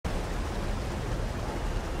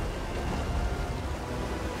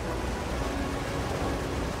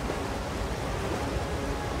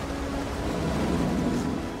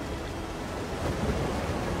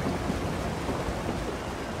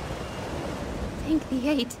Thank the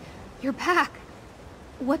Eight. You're back.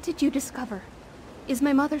 What did you discover? Is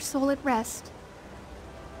my mother's soul at rest?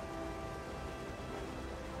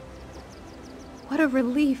 What a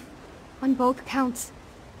relief, on both counts.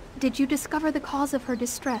 Did you discover the cause of her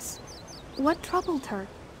distress? What troubled her?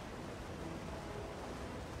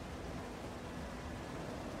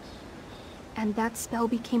 And that spell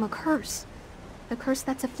became a curse. The curse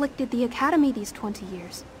that's afflicted the Academy these 20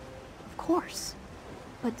 years. Of course.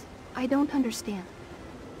 But I don't understand.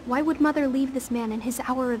 Why would Mother leave this man in his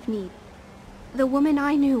hour of need? The woman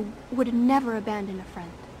I knew would never abandon a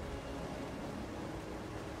friend.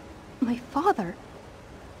 My father?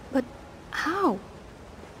 But how?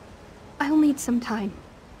 I'll need some time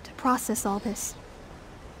to process all this.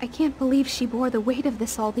 I can't believe she bore the weight of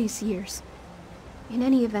this all these years. In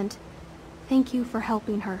any event, thank you for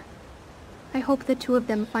helping her. I hope the two of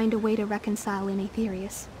them find a way to reconcile in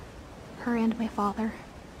Aetherius. Her and my father.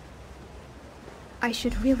 I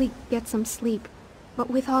should really get some sleep, but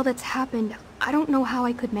with all that's happened, I don't know how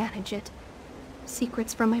I could manage it.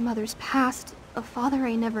 Secrets from my mother's past, a father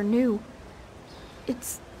I never knew.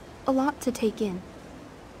 It's a lot to take in.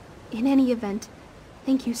 In any event,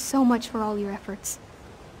 thank you so much for all your efforts.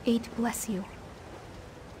 Eight bless you.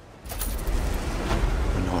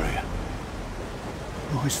 Honoria,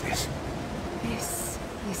 who is this? This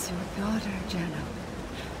is your daughter, Jano.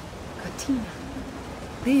 Katina.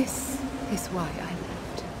 This is why I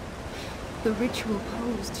left. The ritual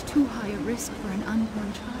posed too high a risk for an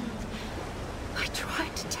unborn child. I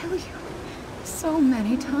tried to tell you so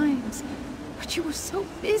many times, but you were so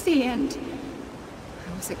busy and...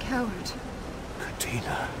 I was a coward.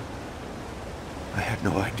 Katina. I had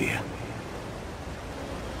no idea.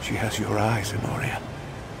 She has your eyes, Honoria.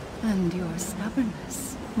 And your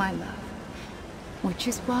stubbornness, my love. Which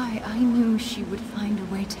is why I knew she would find a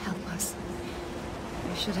way to help us.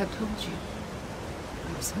 I should have told you.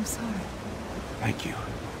 I'm so sorry. Thank you.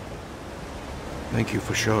 Thank you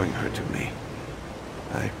for showing her to me.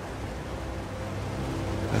 I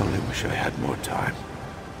only wish I had more time.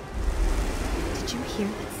 Did you hear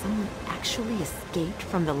that someone actually escaped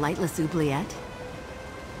from the Lightless Oubliette?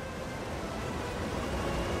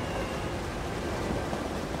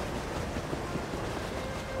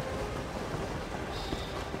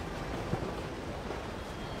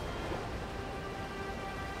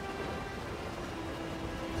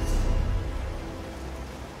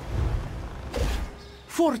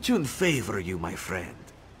 Fortune favor you, my friend.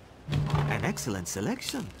 An excellent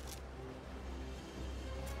selection.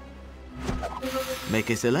 Make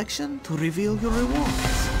a selection to reveal your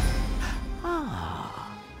rewards.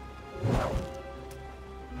 Ah.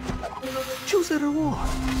 Choose a reward.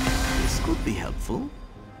 This could be helpful.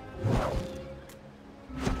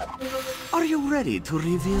 Are you ready to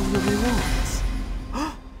reveal your rewards?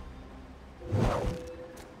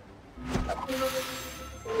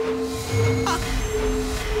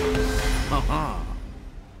 Haha.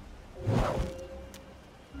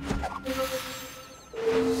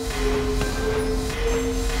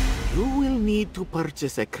 You will need to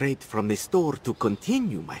purchase a crate from the store to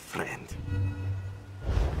continue, my friend.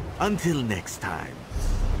 Until next time.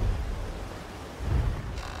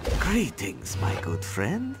 Greetings, my good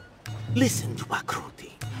friend. Listen to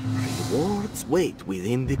Makruti. Rewards wait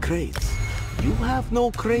within the crates. You have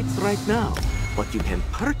no crates right now, but you can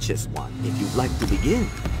purchase one if you'd like to begin.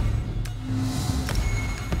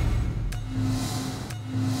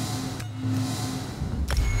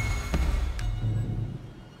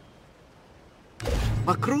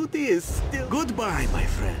 Makruti is still... Goodbye, my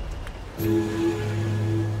friend.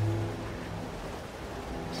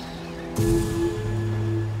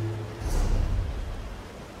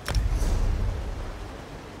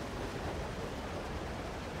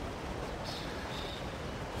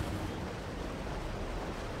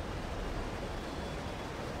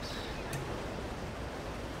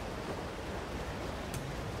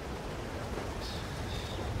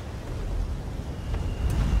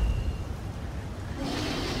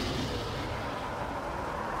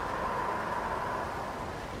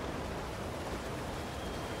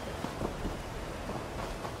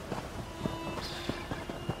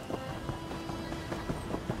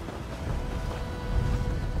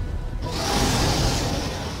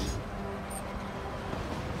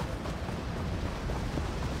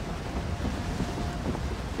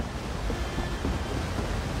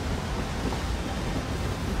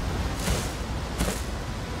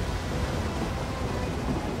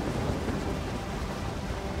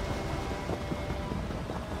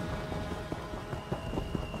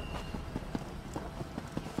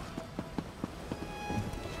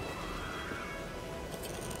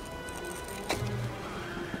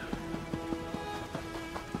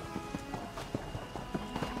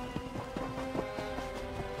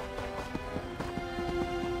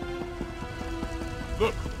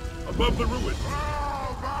 above the ruins.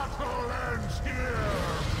 All battle ends here,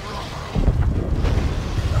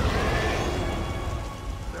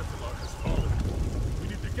 Nephilar has fallen. We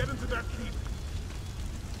need to get into that keep.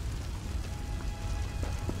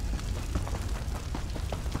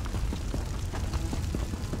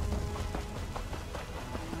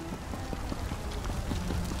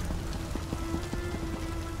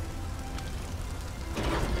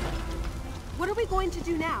 What are we going to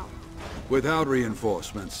do now? Without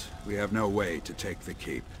reinforcements, we have no way to take the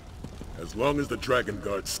keep. As long as the Dragon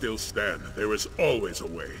Guards still stand, there is always a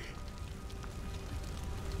way.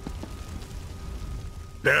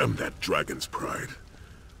 Damn that dragon's pride.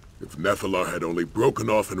 If Nephilar had only broken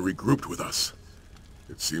off and regrouped with us,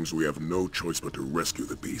 it seems we have no choice but to rescue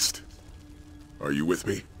the beast. Are you with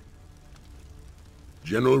me?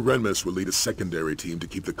 General Renmus will lead a secondary team to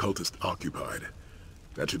keep the cultists occupied.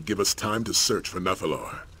 That should give us time to search for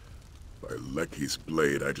Nephilar. By Lecky's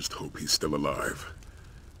blade, I just hope he's still alive.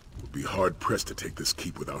 We'll be hard-pressed to take this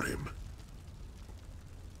keep without him.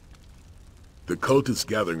 The cult is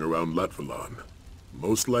gathering around Latvalon,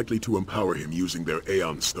 most likely to empower him using their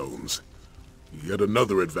Aeon Stones. Yet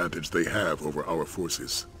another advantage they have over our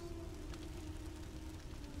forces.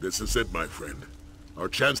 This is it, my friend. Our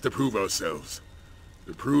chance to prove ourselves.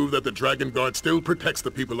 To prove that the Dragon Guard still protects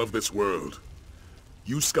the people of this world.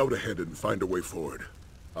 You scout ahead and find a way forward.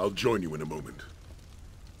 I'll join you in a moment.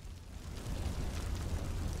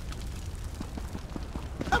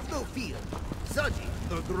 Have no fear. Zaji,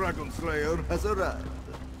 the Dragon Slayer, has arrived.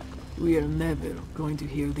 We are never going to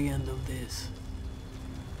hear the end of this.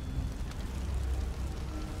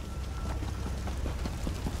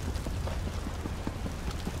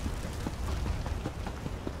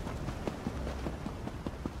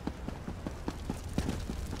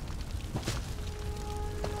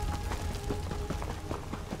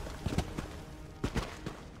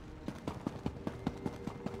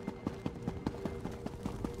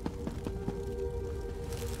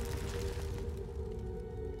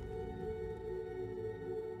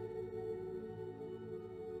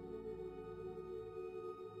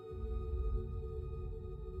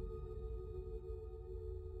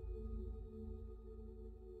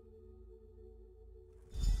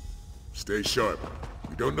 Stay sharp.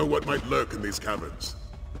 We don't know what might lurk in these caverns.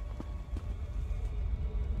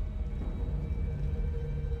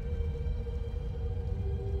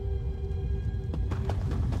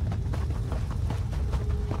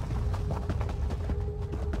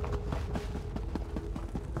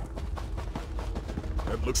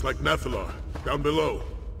 That looks like Nephilar, down below.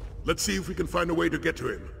 Let's see if we can find a way to get to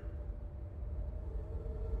him.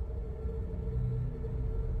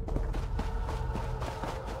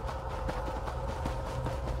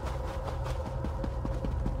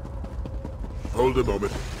 Hold a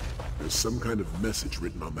moment. There's some kind of message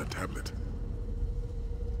written on that tablet.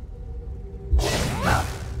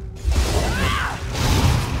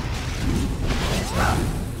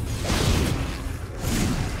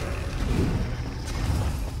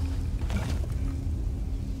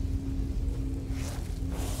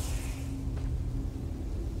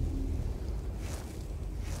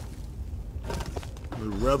 In a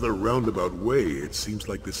rather roundabout way, it seems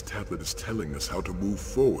like this tablet is telling us how to move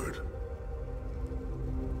forward.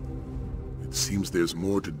 It seems there's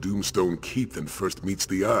more to Doomstone Keep than first meets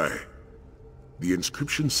the eye. The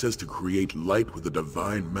inscription says to create light with a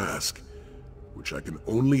divine mask, which I can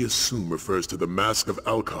only assume refers to the Mask of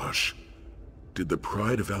Alkosh. Did the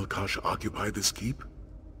Pride of Alkosh occupy this keep?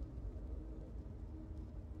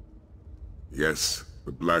 Yes,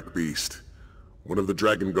 the Black Beast. One of the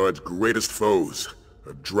Dragon Guard's greatest foes.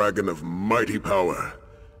 A dragon of mighty power.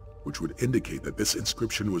 Which would indicate that this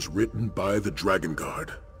inscription was written by the Dragon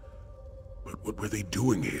Guard. But what were they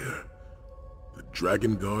doing here? The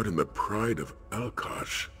Dragon Guard and the Pride of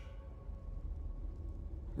Alkosh.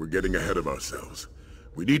 We're getting ahead of ourselves.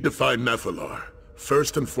 We need to find Nephilar,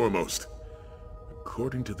 first and foremost.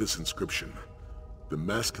 According to this inscription, the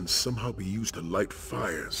mask can somehow be used to light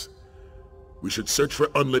fires. We should search for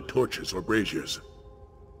unlit torches or braziers.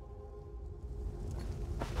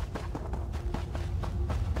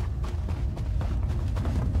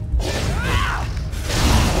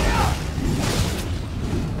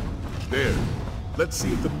 There. Let's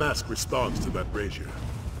see if the mask responds to that brazier.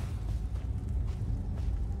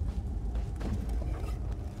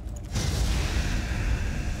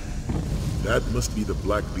 That must be the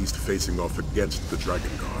Black Beast facing off against the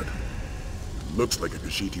Dragon Guard. Looks like a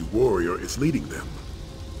Khajiit warrior is leading them.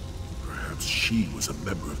 Perhaps she was a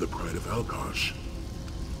member of the Pride of Alkosh.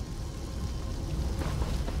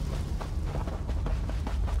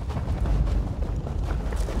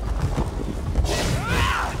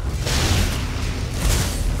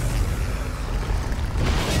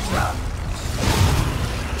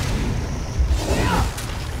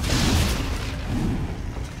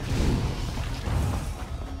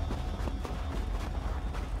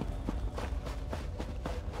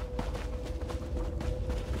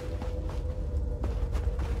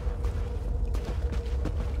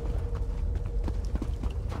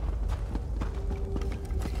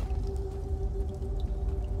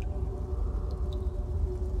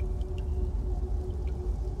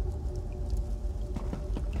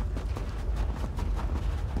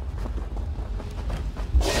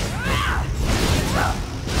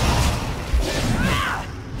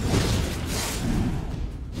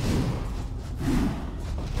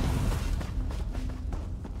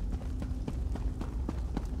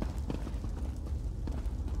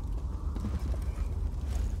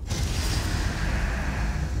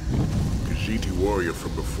 warrior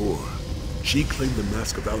from before. She claimed the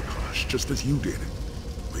Mask of Alkosh, just as you did.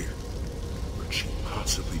 Wait, could she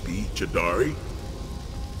possibly be Jadari?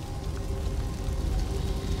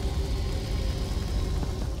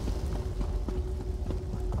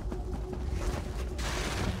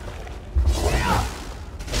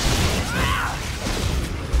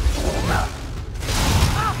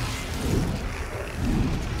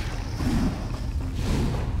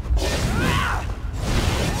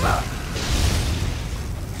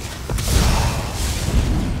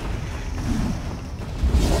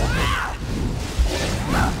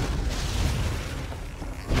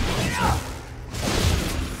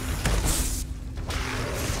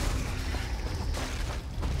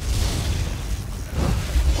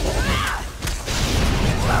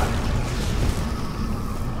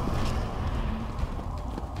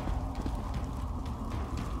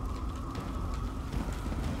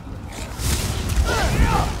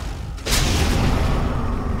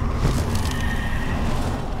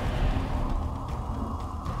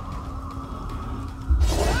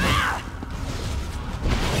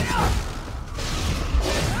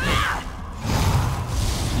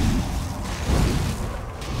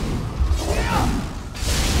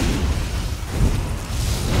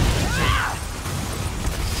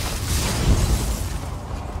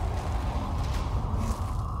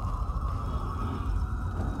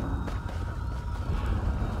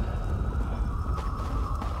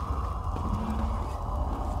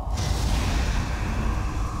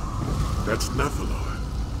 That's Nathalar.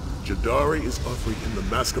 Jadari is offering him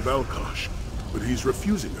the Mask of Alkosh, but he's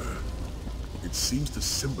refusing her. It seems to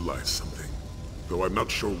symbolize something, though I'm not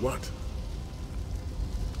sure what.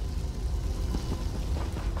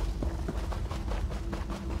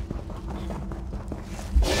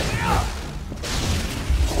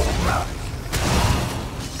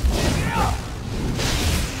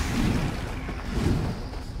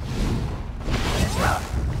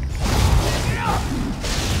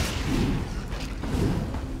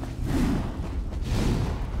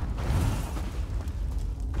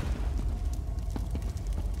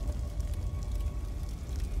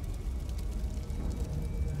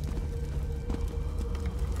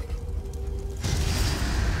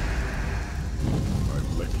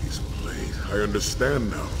 I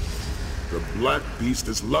understand now. The Black Beast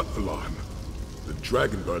is Latvalon. The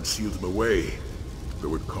Dragon Guard sealed him away,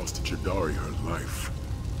 though it cost Jadari her life.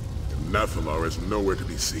 And Nathalar is nowhere to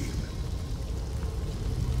be seen.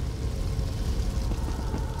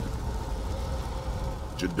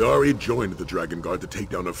 Jadari joined the Dragon Guard to take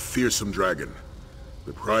down a fearsome dragon.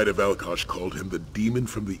 The Pride of Alkosh called him the Demon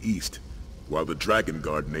from the East, while the Dragon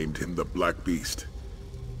Guard named him the Black Beast.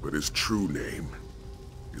 But his true name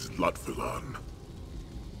is Latvalon.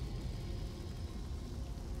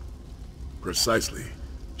 Precisely.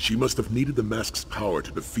 She must have needed the mask's power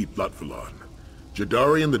to defeat Latvalon.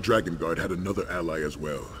 Jadari and the Dragon Guard had another ally as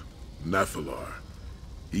well, Nathalar.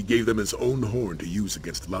 He gave them his own horn to use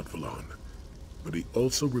against Latvalon, but he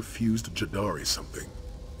also refused Jadari something.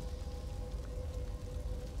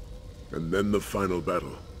 And then the final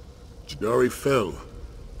battle. Jadari fell,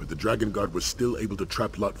 but the Dragon Guard was still able to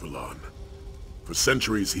trap Latvalon. For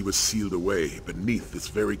centuries he was sealed away beneath this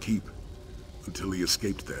very keep, until he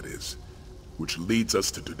escaped, that is, which leads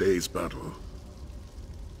us to today's battle.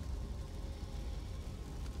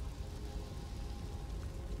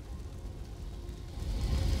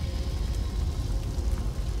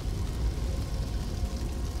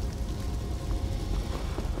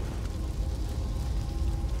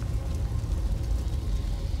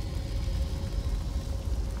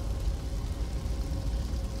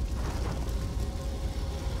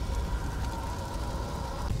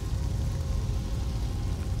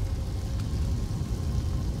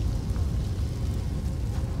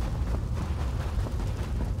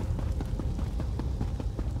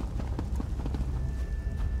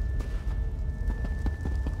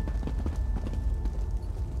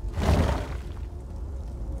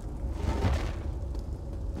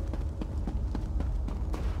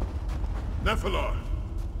 Nathalar!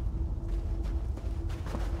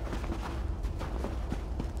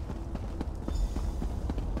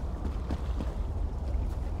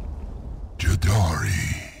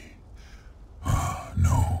 Jadari.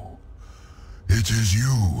 No. It is you,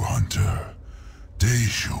 Hunter.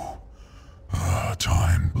 Deishu.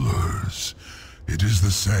 Time blurs. It is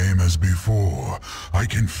the same as before. I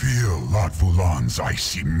can feel Latvalon's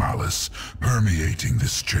icy malice permeating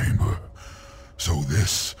this chamber. So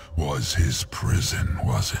this was his prison,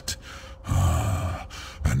 was it?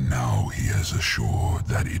 And now he has assured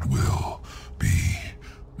that it will be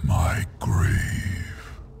my grave.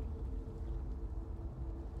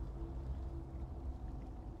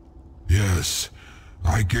 helpless.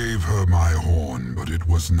 I gave her my horn, but it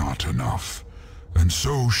was not enough. And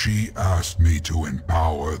so she asked me to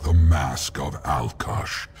empower the Mask of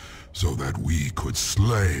Alkash, so that we could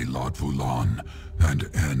slay Lot Vulan and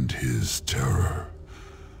end his terror.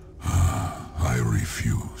 I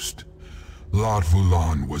refused. Lot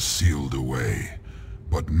Vulan was sealed away,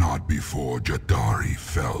 but not before Jadari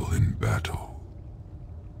fell in battle.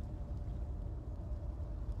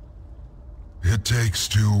 It takes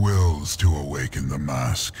two wills to awaken the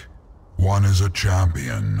mask. One is a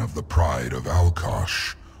champion of the pride of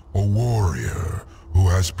Alkash, a warrior who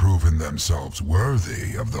has proven themselves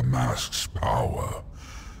worthy of the mask's power.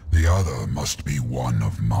 The other must be one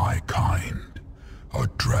of my kind, a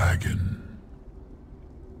dragon.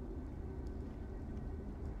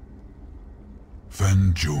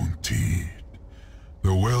 Fenjuntid,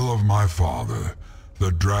 the will of my father,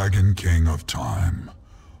 the Dragon King of Time.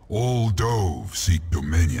 All Dove seek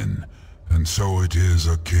dominion, and so it is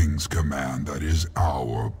a king's command that is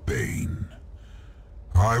our bane.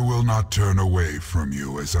 I will not turn away from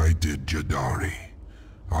you as I did Jadari.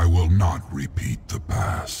 I will not repeat the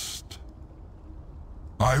past.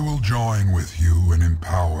 I will join with you and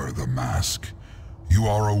empower the mask. You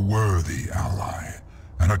are a worthy ally,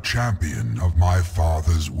 and a champion of my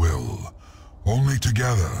father's will. Only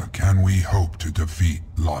together can we hope to defeat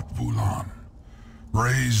Lot Vulan.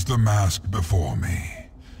 Raise the mask before me.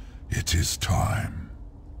 It is time.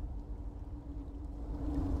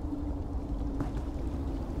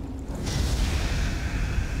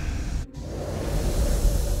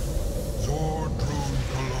 Zordrun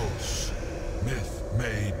Kolos, myth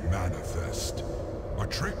made manifest. A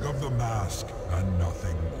trick of the mask and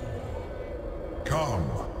nothing more. Come,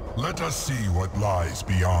 let us see what lies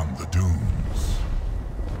beyond the dunes.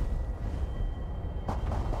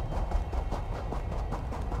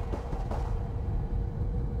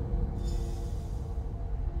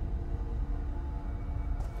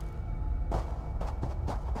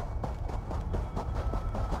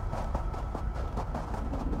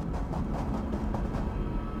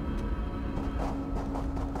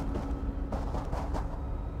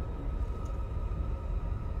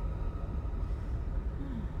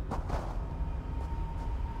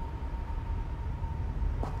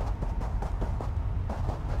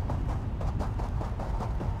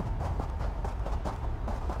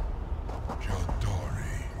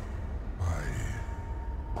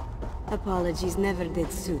 Apologies never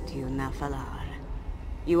did suit you, Nafalar.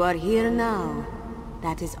 You are here now.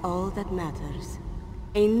 That is all that matters.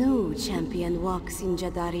 A new champion walks in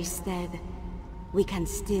Jadari's stead. We can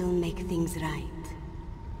still make things right.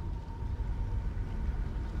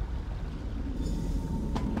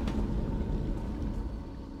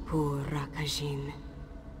 Poor Rakajin.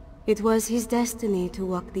 It was his destiny to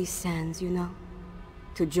walk these sands, you know.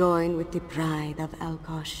 To join with the pride of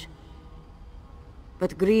Alkash.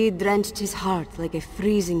 But greed drenched his heart like a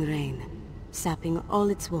freezing rain, sapping all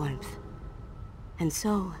its warmth. And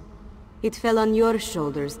so, it fell on your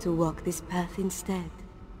shoulders to walk this path instead.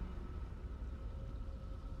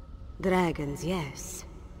 Dragons, yes.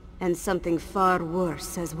 And something far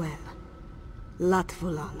worse as well. Lot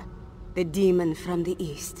Vulan, the demon from the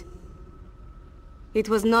east. It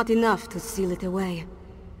was not enough to seal it away.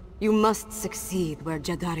 You must succeed where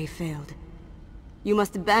Jadari failed. You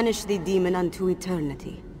must banish the demon unto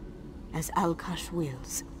eternity, as Alkash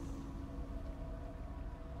wills.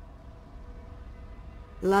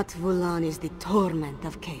 Lot Vulan is the torment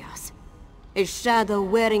of chaos, a shadow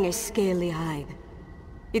wearing a scaly hide.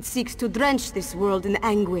 It seeks to drench this world in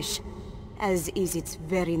anguish, as is its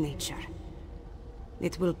very nature.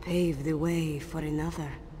 It will pave the way for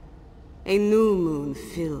another, a new moon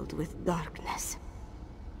filled with darkness.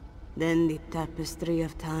 Then the tapestry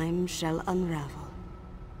of time shall unravel.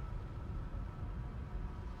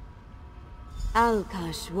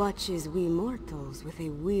 Alkash watches we mortals with a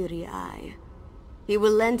weary eye. He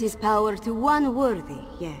will lend his power to one worthy,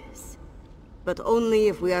 yes. But only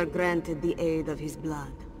if we are granted the aid of his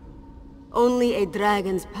blood. Only a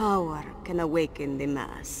dragon's power can awaken the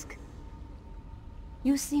mask.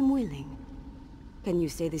 You seem willing. Can you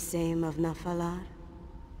say the same of Nafalar?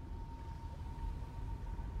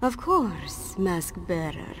 Of course, Mask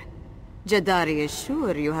Bearer. Jadari is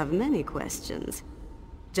sure you have many questions.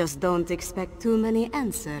 Just don't expect too many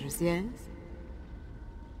answers, yes?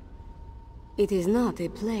 It is not a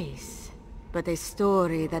place, but a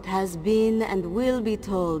story that has been and will be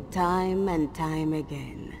told time and time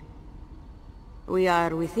again. We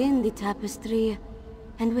are within the tapestry,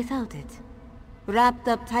 and without it. Wrapped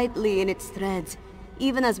up tightly in its threads,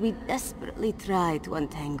 even as we desperately try to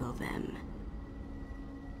untangle them.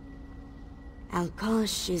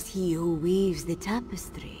 Alkosh is he who weaves the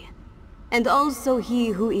tapestry, and also he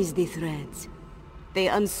who is the threads. They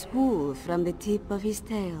unspool from the tip of his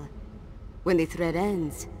tail. When the thread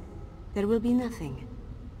ends, there will be nothing.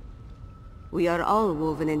 We are all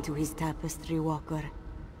woven into his tapestry, Walker.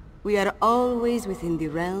 We are always within the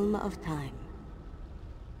realm of time.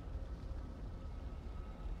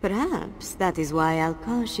 Perhaps that is why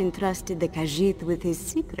Alkosh entrusted the Khajiit with his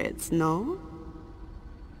secrets, no?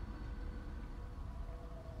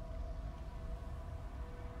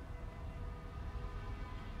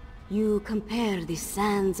 You compare the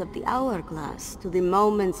sands of the hourglass to the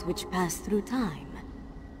moments which pass through time.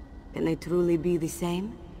 Can they truly be the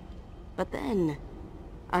same? But then,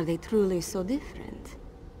 are they truly so different?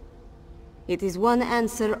 It is one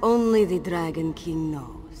answer only the Dragon King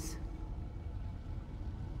knows.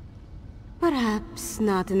 Perhaps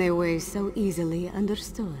not in a way so easily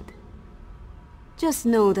understood. Just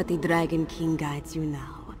know that the Dragon King guides you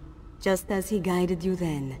now, just as he guided you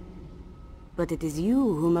then. But it is you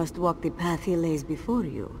who must walk the path he lays before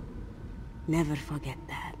you. Never forget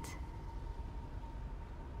that.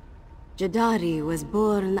 Jadari was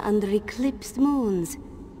born under eclipsed moons,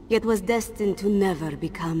 yet was destined to never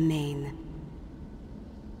become main.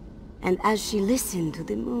 And as she listened to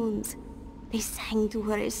the moons, they sang to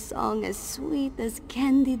her a song as sweet as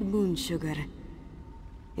candied moon sugar,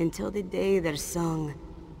 until the day their song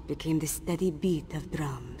became the steady beat of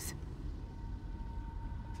drums.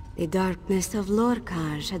 The darkness of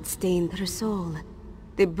Lorkhaj had stained her soul,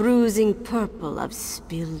 the bruising purple of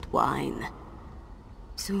spilled wine.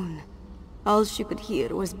 Soon, all she could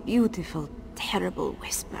hear was beautiful, terrible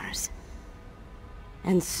whispers.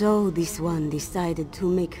 And so this one decided to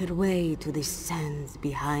make her way to the sands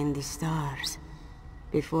behind the stars,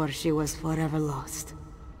 before she was forever lost.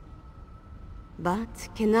 But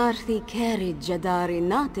Kenarthi carried Jadari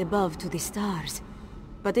not above to the stars,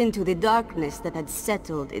 but into the darkness that had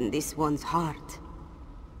settled in this one's heart.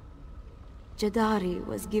 Jadari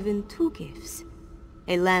was given two gifts,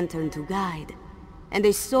 a lantern to guide, and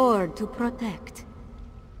a sword to protect,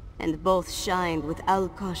 and both shined with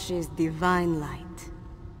Alkosh's divine light.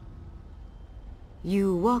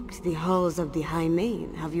 You walked the halls of the High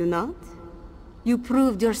Main, have you not? You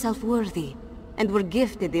proved yourself worthy, and were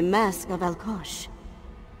gifted the mask of Alkosh.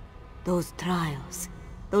 Those trials,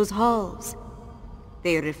 those halls,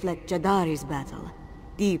 they reflect Jadari's battle,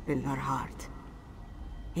 deep in her heart.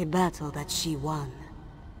 A battle that she won.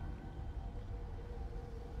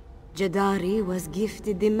 Jadari was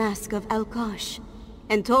gifted the mask of Alkosh,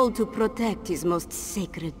 and told to protect his most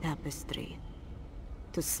sacred tapestry.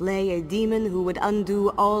 To slay a demon who would undo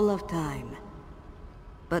all of time.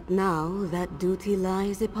 But now that duty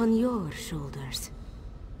lies upon your shoulders.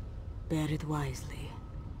 Bear it wisely.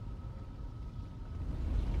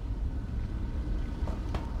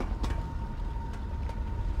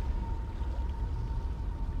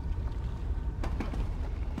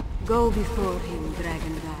 Go before him,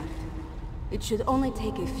 Dragon Guard. It should only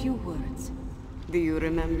take a few words. Do you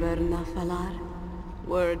remember Nafalar?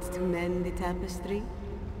 Words to mend the tapestry?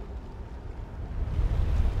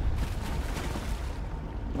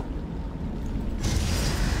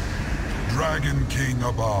 Dragon King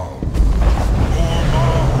above,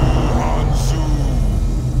 Ormahu Hansu.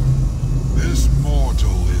 This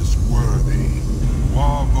mortal is worthy.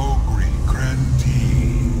 Wavogri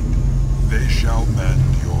Krenti. They shall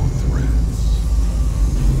mend your threads.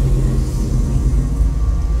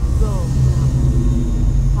 Go now.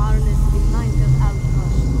 Harness the might of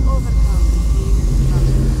Alkosh to overcome the demon's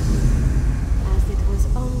trouble, as it was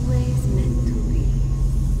always meant to be.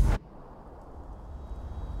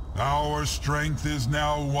 Our strength is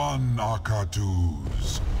now one,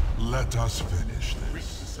 Akatuz. Let us finish this. Reach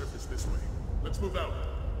the surface this way. Let's move out.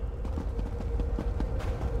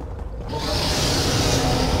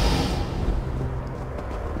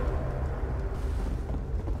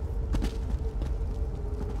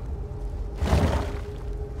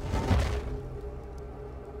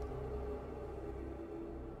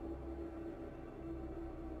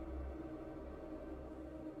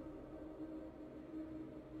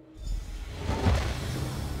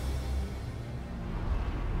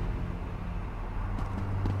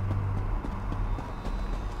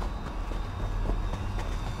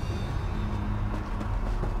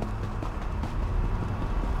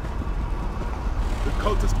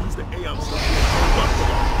 Cultists use the Aeons to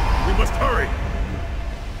we must hurry!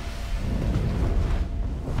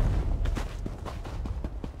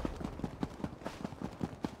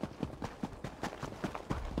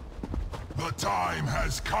 The time has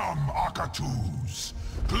has come, Akatus.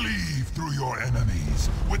 Cleave through your enemies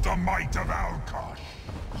with the might of Alkosh.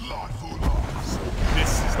 Latvulas.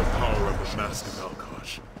 This is the power of the Mask of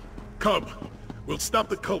Alkosh. Come, we'll stop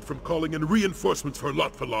the cult from calling in reinforcements for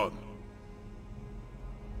Latvalan.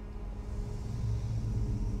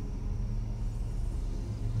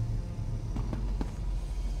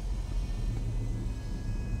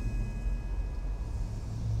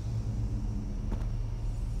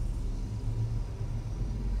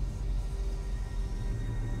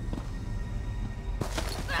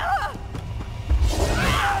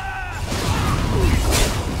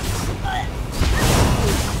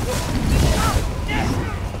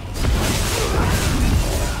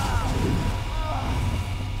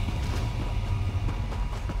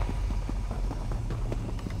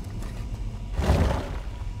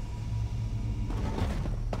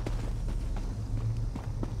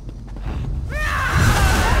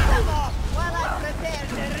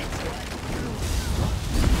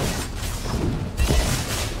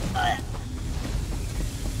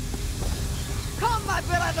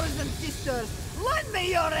 Lend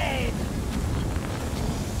me your aid!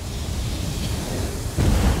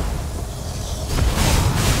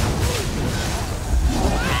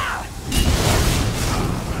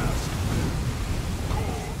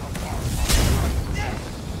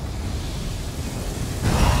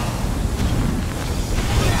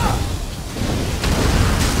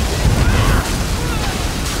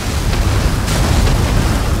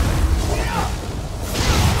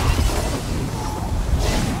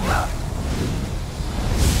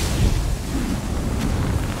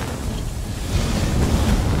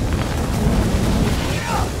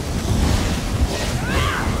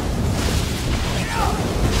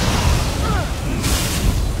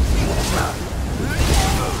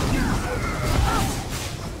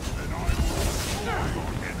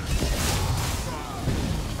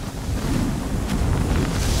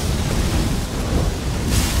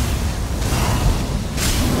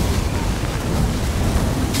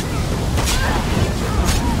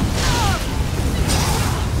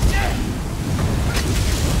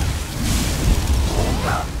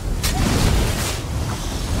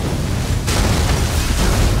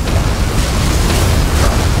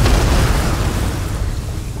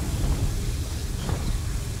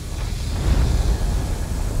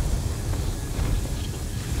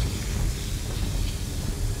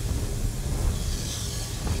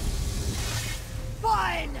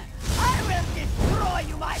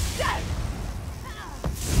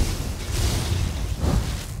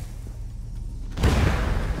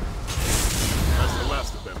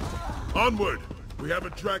 Onward! We have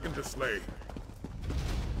a dragon to slay.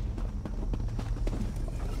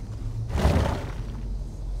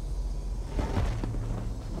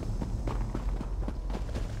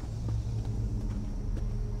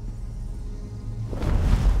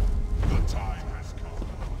 The time has come.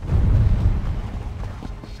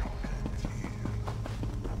 Shall end here.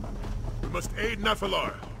 We must aid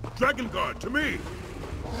Nefalar. Dragon Guard, to me!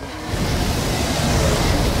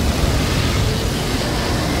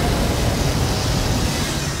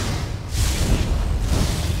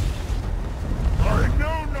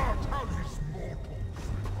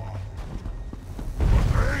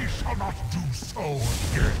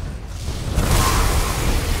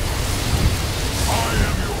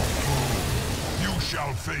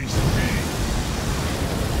 Face me.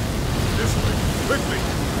 This way, quickly!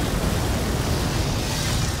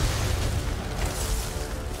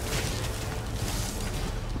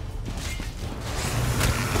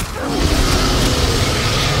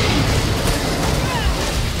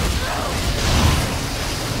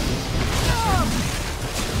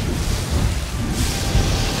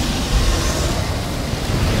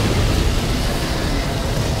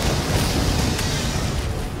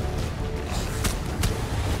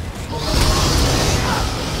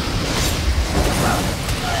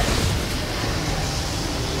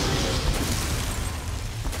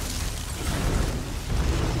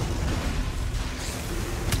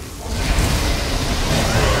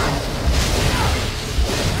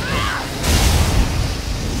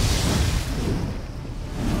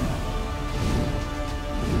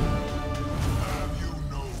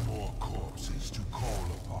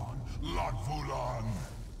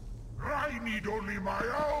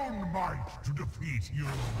 To defeat you.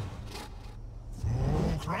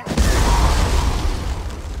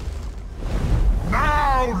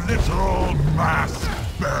 Now, little mask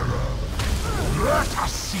bearer, let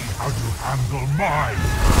us see how you handle my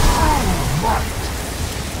true might.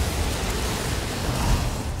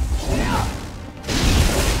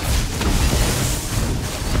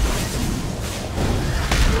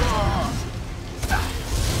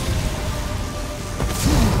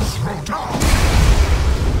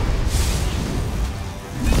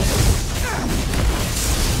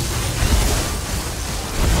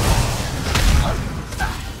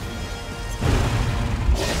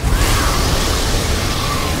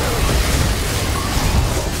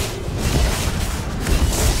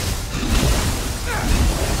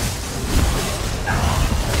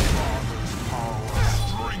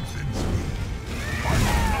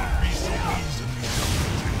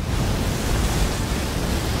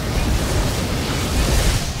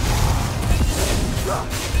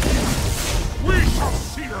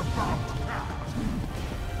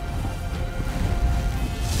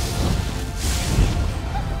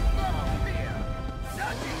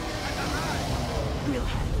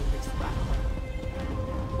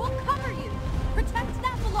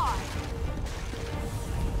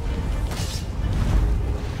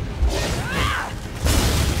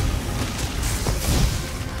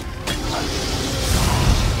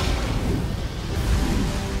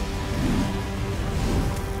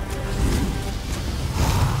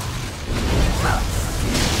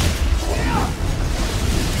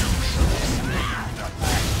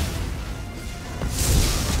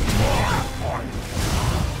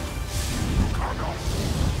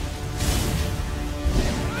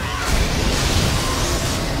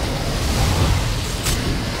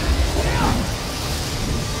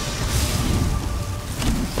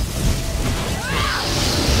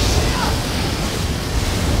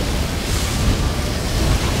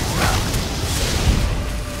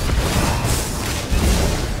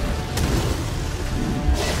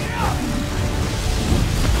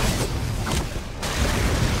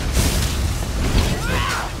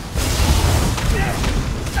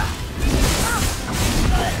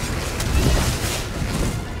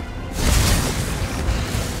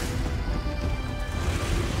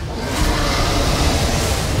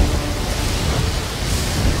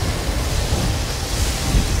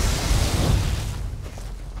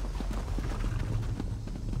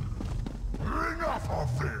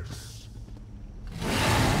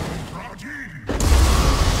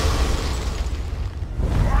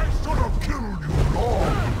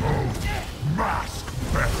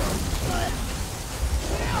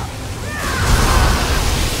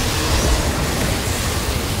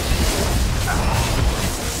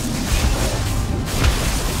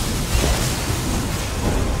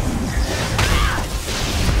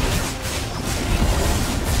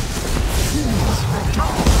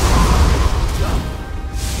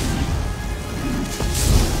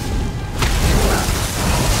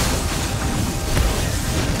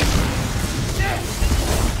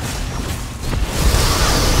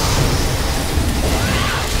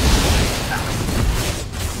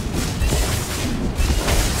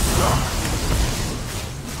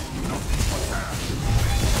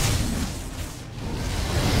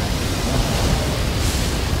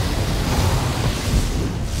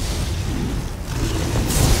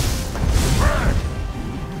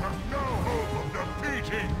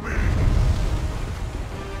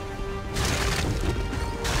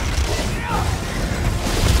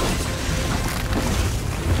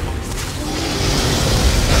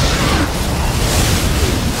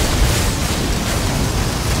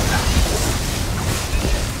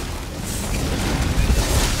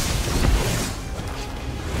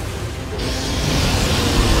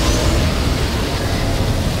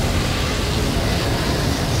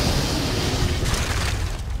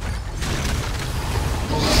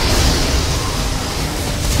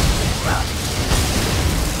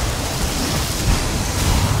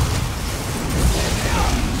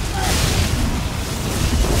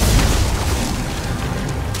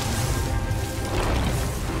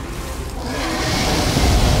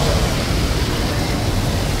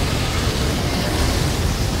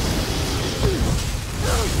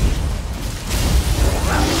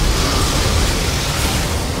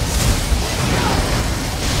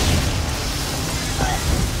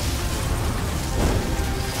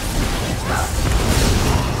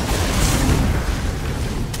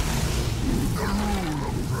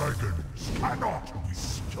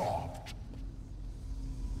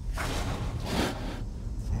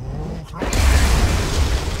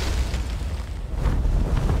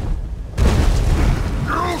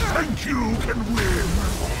 you can win.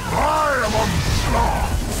 I am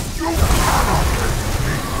unstopped. You cannot defeat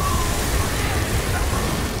me.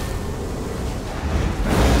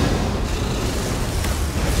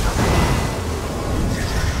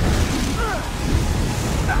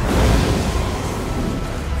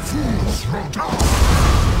 Fools throw down.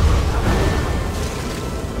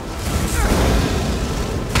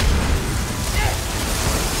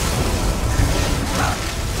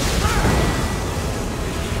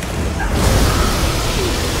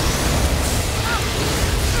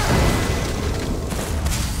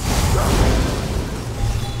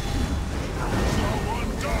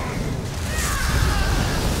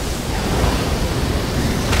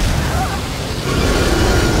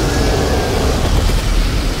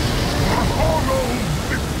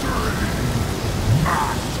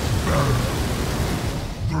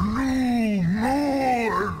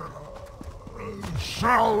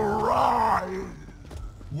 Shall rise!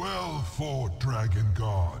 Well fought, Dragon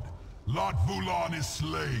God. Lot Vulan is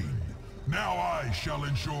slain. Now I shall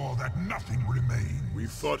ensure that nothing remains. We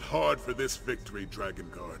fought hard for this victory, Dragon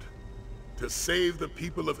Guard. To save the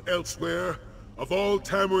people of Elsweyr, of all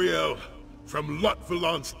Tamriel, from Lot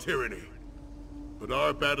Vulan's tyranny. But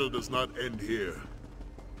our battle does not end here.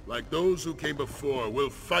 Like those who came before, we'll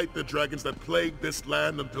fight the dragons that plague this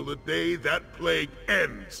land until the day that plague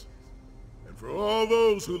ends. And for all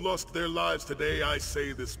those who lost their lives today, I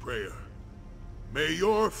say this prayer. May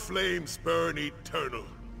your flames burn eternal.